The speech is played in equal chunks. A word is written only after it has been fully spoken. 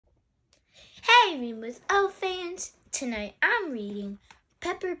Hi, Reading with Elf fans. Tonight I'm reading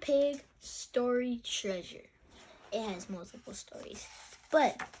Peppa Pig Story Treasure. It has multiple stories,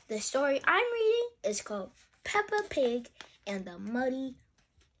 but the story I'm reading is called Peppa Pig and the Muddy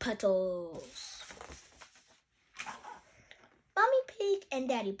Puddles. Mommy Pig and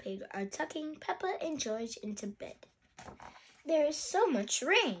Daddy Pig are tucking Peppa and George into bed. There is so much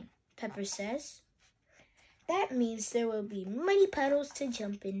rain, Peppa says. That means there will be muddy puddles to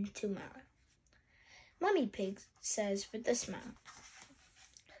jump in tomorrow. Mummy Pig says with a smile.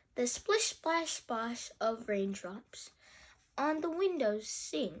 The splish splash splash of raindrops on the windows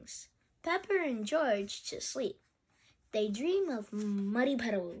sings Peppa and George to sleep. They dream of muddy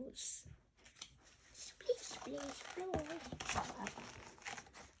puddles. Splish splash splash.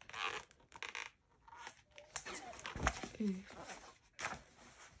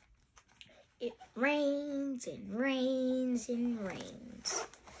 It rains and rains and rains.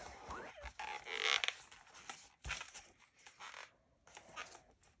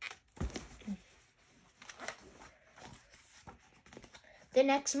 The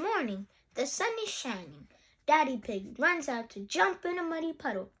next morning, the sun is shining. Daddy Pig runs out to jump in a muddy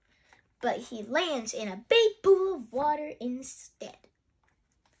puddle, but he lands in a big pool of water instead.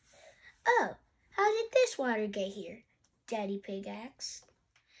 Oh, how did this water get here? Daddy Pig asks.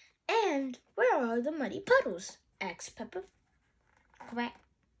 And where are the muddy puddles? asks Peppa. Quack,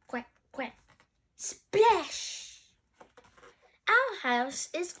 quack, quack. Splash! Our house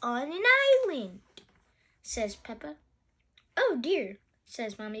is on an island, says Peppa. Oh dear,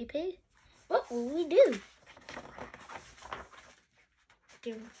 says Mommy Pig. What will we do?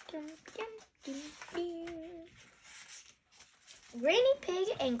 Granny Pig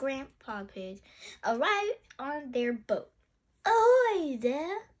and Grandpa Pig arrive on their boat. Ahoy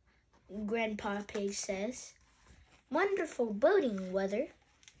there, Grandpa Pig says. Wonderful boating weather.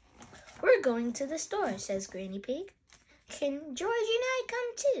 We're going to the store, says Granny Pig. Can George and I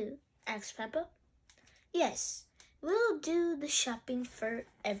come too? asks Peppa. Yes. We'll do the shopping for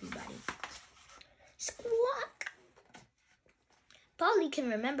everybody. Squawk! Polly can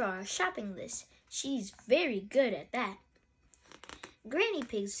remember our shopping list. She's very good at that. Granny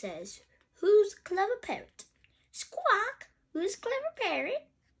Pig says, Who's a clever parrot? Squawk! Who's a clever parrot?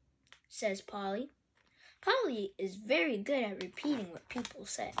 Says Polly. Polly is very good at repeating what people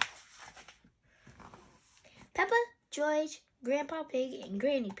say. Peppa, George, Grandpa Pig and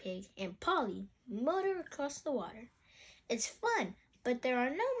Granny Pig and Polly motor across the water. It's fun, but there are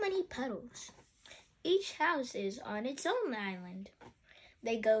no muddy puddles. Each house is on its own island.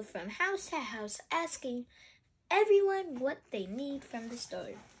 They go from house to house asking everyone what they need from the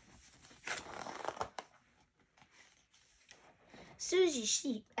store. Susie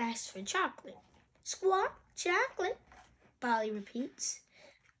Sheep asks for chocolate. Squawk, chocolate, Polly repeats.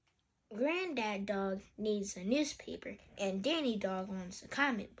 Granddad Dog needs a newspaper, and Danny Dog wants a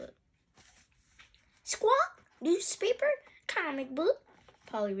comic book. Squawk, newspaper, comic book,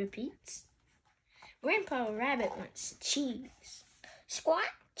 Polly repeats. Grandpa Rabbit wants cheese.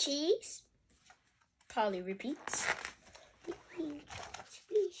 Squawk, cheese, Polly repeats.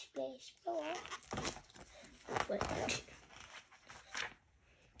 What?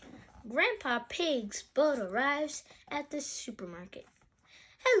 Grandpa Pig's boat arrives at the supermarket.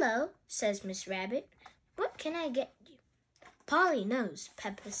 Hello, says Miss Rabbit. What can I get you? Polly knows,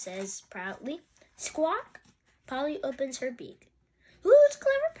 Peppa says proudly. Squawk! Polly opens her beak. Who's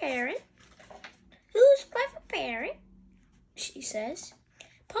clever parrot? Who's clever parrot? She says.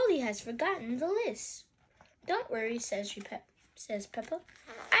 Polly has forgotten the list. Don't worry, says Peppa.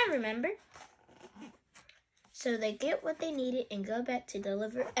 I remember. So they get what they needed and go back to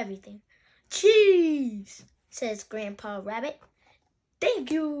deliver everything. Cheese, says Grandpa Rabbit.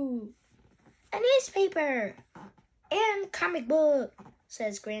 Thank you. A newspaper and comic book,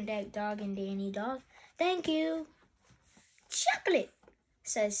 says Granddad Dog and Danny Dog. Thank you. Chocolate,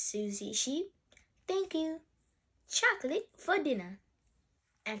 says Susie Sheep. Thank you. Chocolate for dinner,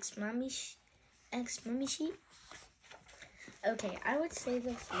 asks Mommy Sheep. Okay, I would say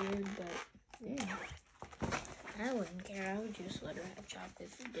that's weird, but I wouldn't care. I would just let her have chocolate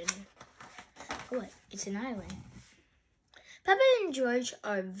for dinner. What? It's an island. Peppa and George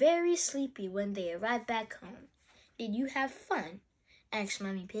are very sleepy when they arrive back home. Did you have fun? asks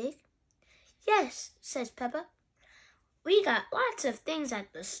Mommy Pig. Yes, says Peppa. We got lots of things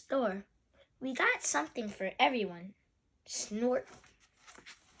at the store. We got something for everyone. Snort.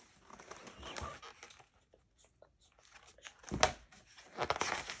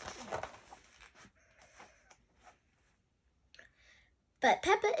 But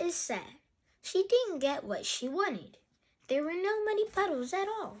Peppa is sad. She didn't get what she wanted. There were no muddy puddles at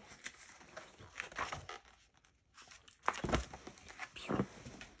all.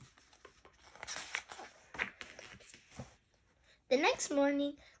 The next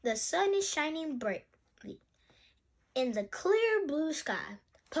morning, the sun is shining brightly. In the clear blue sky,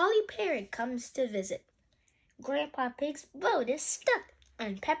 Polly Parrot comes to visit. Grandpa Pig's boat is stuck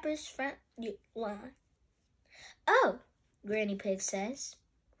on Peppa's front lawn. "Oh," Granny Pig says.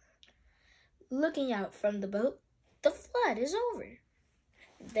 Looking out from the boat, the flood is over.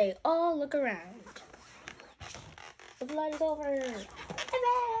 They all look around. The flood is over.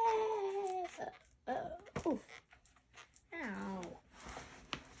 Oof. Ow.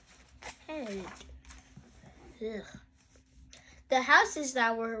 Head. Ugh. The houses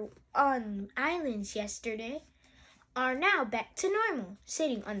that were on islands yesterday are now back to normal,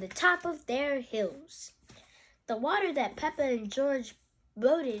 sitting on the top of their hills. The water that Peppa and George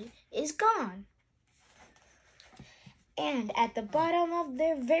boated is gone. And at the bottom of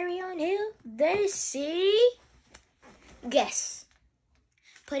their very own hill, they see... Guess.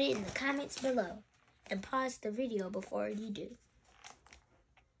 Put it in the comments below and pause the video before you do.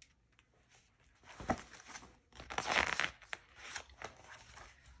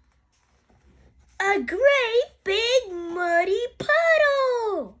 A great big muddy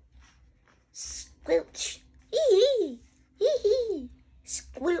puddle! Squelch! Hee hee! Hee hee!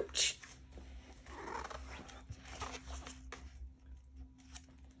 Squelch!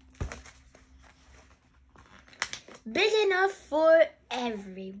 Big enough for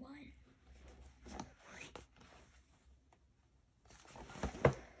everyone.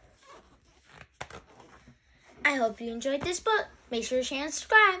 I hope you enjoyed this book. Make sure to share and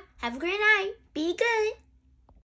subscribe. Have a great night. Be good.